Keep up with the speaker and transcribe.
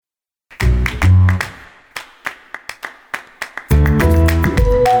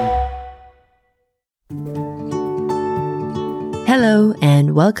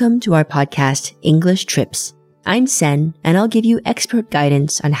and welcome to our podcast, English Trips. I'm Sen, and I'll give you expert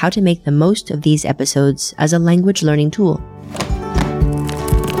guidance on how to make the most of these episodes as a language learning tool.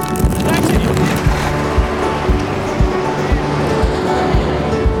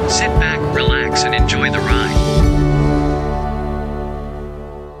 Sit back, relax, and enjoy the ride.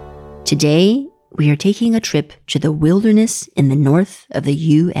 Today, we are taking a trip to the wilderness in the north of the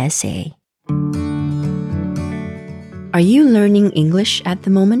USA. Are you learning English at the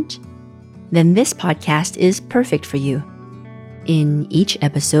moment? Then this podcast is perfect for you. In each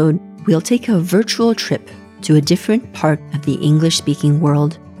episode, we'll take a virtual trip to a different part of the English-speaking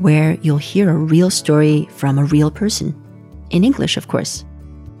world where you'll hear a real story from a real person. In English, of course.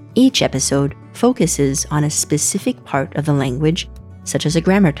 Each episode focuses on a specific part of the language, such as a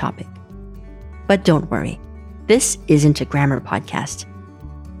grammar topic. But don't worry, this isn't a grammar podcast.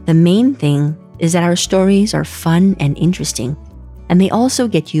 The main thing is that our stories are fun and interesting, and they also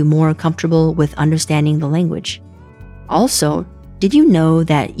get you more comfortable with understanding the language. Also, did you know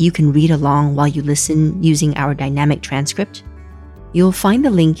that you can read along while you listen using our dynamic transcript? You'll find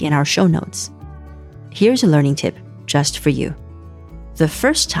the link in our show notes. Here's a learning tip just for you. The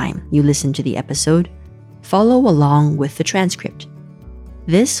first time you listen to the episode, follow along with the transcript.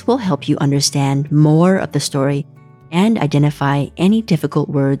 This will help you understand more of the story and identify any difficult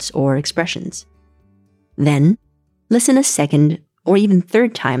words or expressions. Then, listen a second or even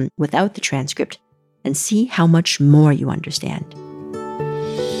third time without the transcript and see how much more you understand.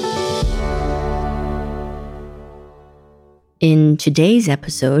 In today's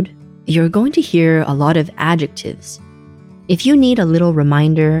episode, you're going to hear a lot of adjectives. If you need a little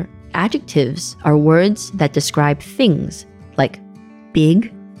reminder, adjectives are words that describe things like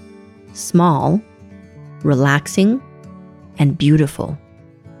big, small, relaxing, and beautiful.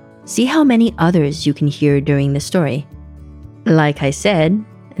 See how many others you can hear during the story. Like I said,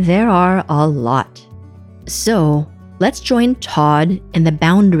 there are a lot. So, let's join Todd in the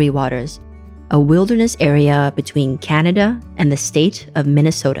Boundary Waters, a wilderness area between Canada and the state of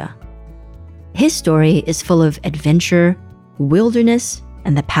Minnesota. His story is full of adventure, wilderness,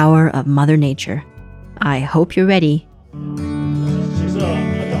 and the power of Mother Nature. I hope you're ready.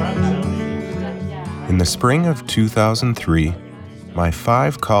 In the spring of 2003, my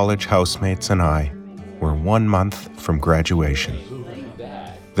 5 college housemates and I were 1 month from graduation.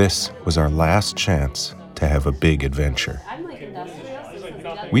 This was our last chance to have a big adventure.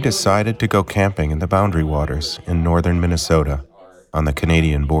 We decided to go camping in the Boundary Waters in northern Minnesota on the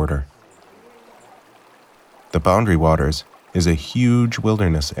Canadian border. The Boundary Waters is a huge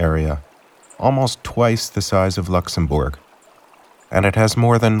wilderness area, almost twice the size of Luxembourg, and it has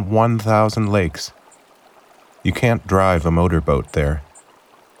more than 1,000 lakes. You can't drive a motorboat there.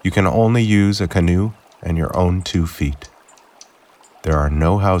 You can only use a canoe and your own 2 feet. There are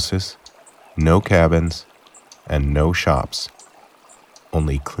no houses, no cabins, and no shops.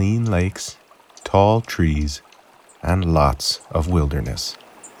 Only clean lakes, tall trees, and lots of wilderness.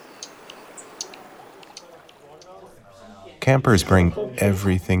 Campers bring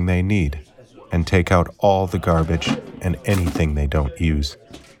everything they need and take out all the garbage and anything they don't use.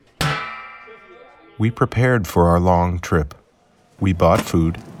 We prepared for our long trip. We bought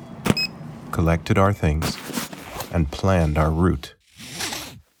food, collected our things, and planned our route.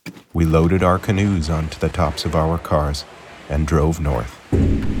 We loaded our canoes onto the tops of our cars and drove north.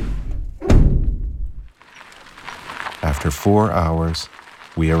 After 4 hours,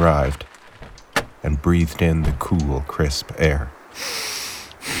 we arrived and breathed in the cool, crisp air.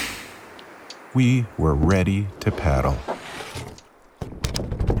 We were ready to paddle.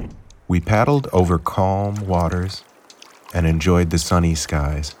 We paddled over calm waters and enjoyed the sunny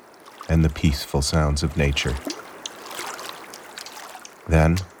skies and the peaceful sounds of nature.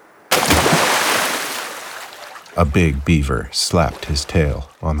 Then, a big beaver slapped his tail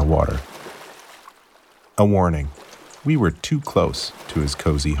on the water. A warning, we were too close to his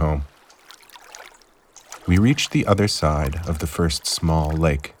cozy home. We reached the other side of the first small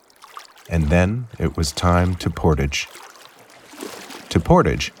lake, and then it was time to portage. To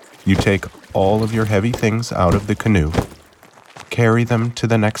portage, you take all of your heavy things out of the canoe, carry them to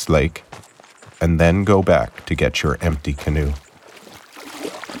the next lake, and then go back to get your empty canoe.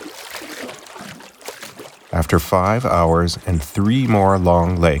 After 5 hours and 3 more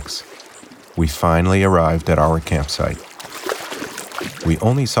long lakes, we finally arrived at our campsite. We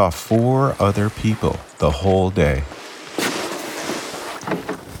only saw 4 other people the whole day.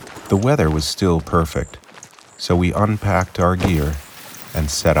 The weather was still perfect, so we unpacked our gear and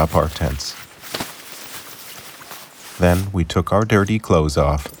set up our tents. Then we took our dirty clothes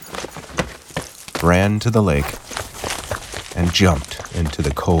off, ran to the lake, and jumped into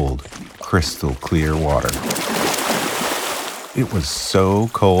the cold, crystal clear water. It was so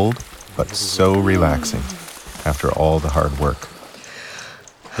cold, but so relaxing after all the hard work.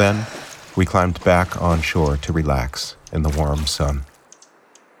 Then, we climbed back on shore to relax in the warm sun.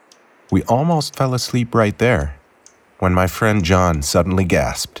 We almost fell asleep right there when my friend John suddenly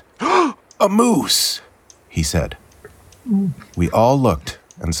gasped. "A moose!" he said. We all looked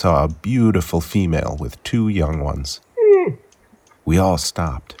and saw a beautiful female with 2 young ones. We all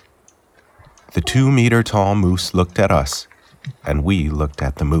stopped. The 2-meter-tall moose looked at us, and we looked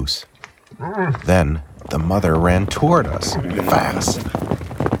at the moose. Then the mother ran toward us, fast.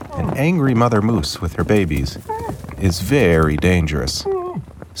 An angry mother moose with her babies is very dangerous,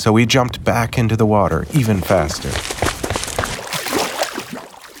 so we jumped back into the water even faster.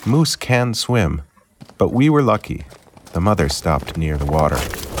 Moose can swim, but we were lucky. The mother stopped near the water.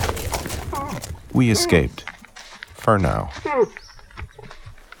 We escaped, for now.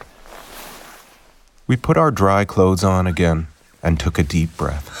 We put our dry clothes on again and took a deep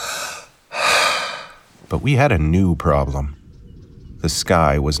breath. But we had a new problem. The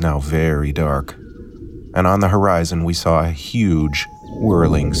sky was now very dark, and on the horizon we saw a huge,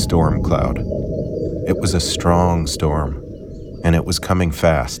 whirling storm cloud. It was a strong storm, and it was coming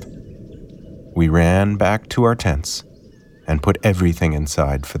fast. We ran back to our tents and put everything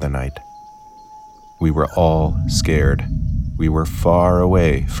inside for the night. We were all scared. We were far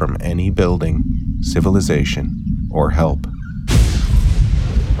away from any building, civilization, or help.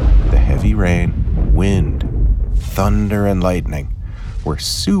 The heavy rain, wind, thunder, and lightning were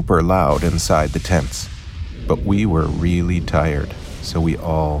super loud inside the tents, but we were really tired, so we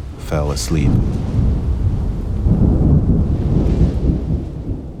all fell asleep.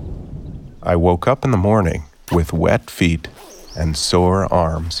 I woke up in the morning with wet feet and sore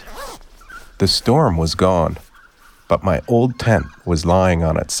arms. The storm was gone, but my old tent was lying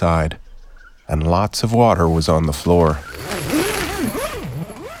on its side, and lots of water was on the floor.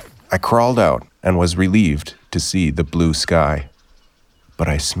 I crawled out and was relieved to see the blue sky. But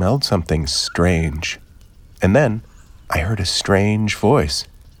I smelled something strange, and then I heard a strange voice.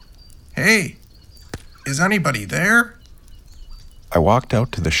 "Hey, is anybody there?" I walked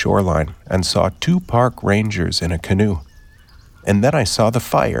out to the shoreline and saw 2 park rangers in a canoe. And then I saw the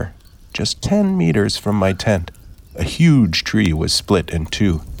fire, just 10 meters from my tent. A huge tree was split in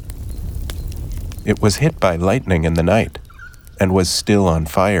 2. It was hit by lightning in the night and was still on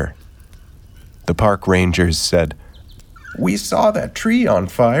fire. The park rangers said, "We saw that tree on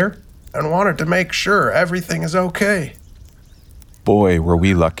fire and wanted to make sure everything is okay." Boy, were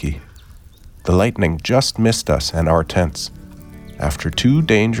we lucky. The lightning just missed us and our tents. After 2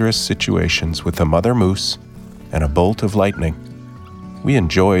 dangerous situations with a mother moose and a bolt of lightning, we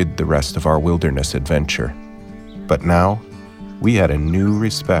enjoyed the rest of our wilderness adventure. But now, we had a new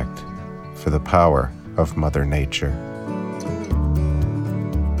respect for the power of Mother Nature.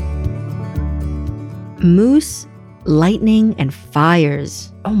 Moose, lightning, and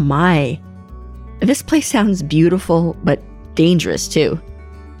fires. Oh my. This place sounds beautiful, but dangerous too.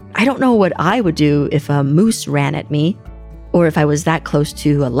 I don't know what I would do if a moose ran at me, or if I was that close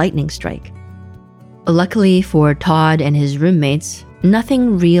to a lightning strike. Luckily for Todd and his roommates,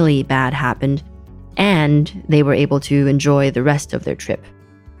 nothing really bad happened, and they were able to enjoy the rest of their trip.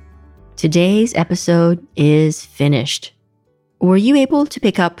 Today's episode is finished. Were you able to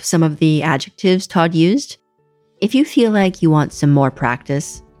pick up some of the adjectives Todd used? If you feel like you want some more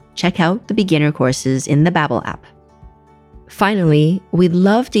practice, check out the beginner courses in the Babbel app. Finally, we'd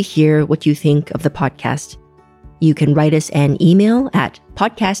love to hear what you think of the podcast. You can write us an email at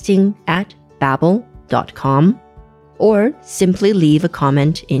podcasting@babbel.com or simply leave a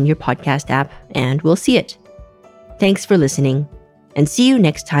comment in your podcast app and we'll see it. Thanks for listening, and see you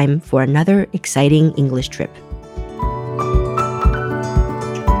next time for another exciting English trip.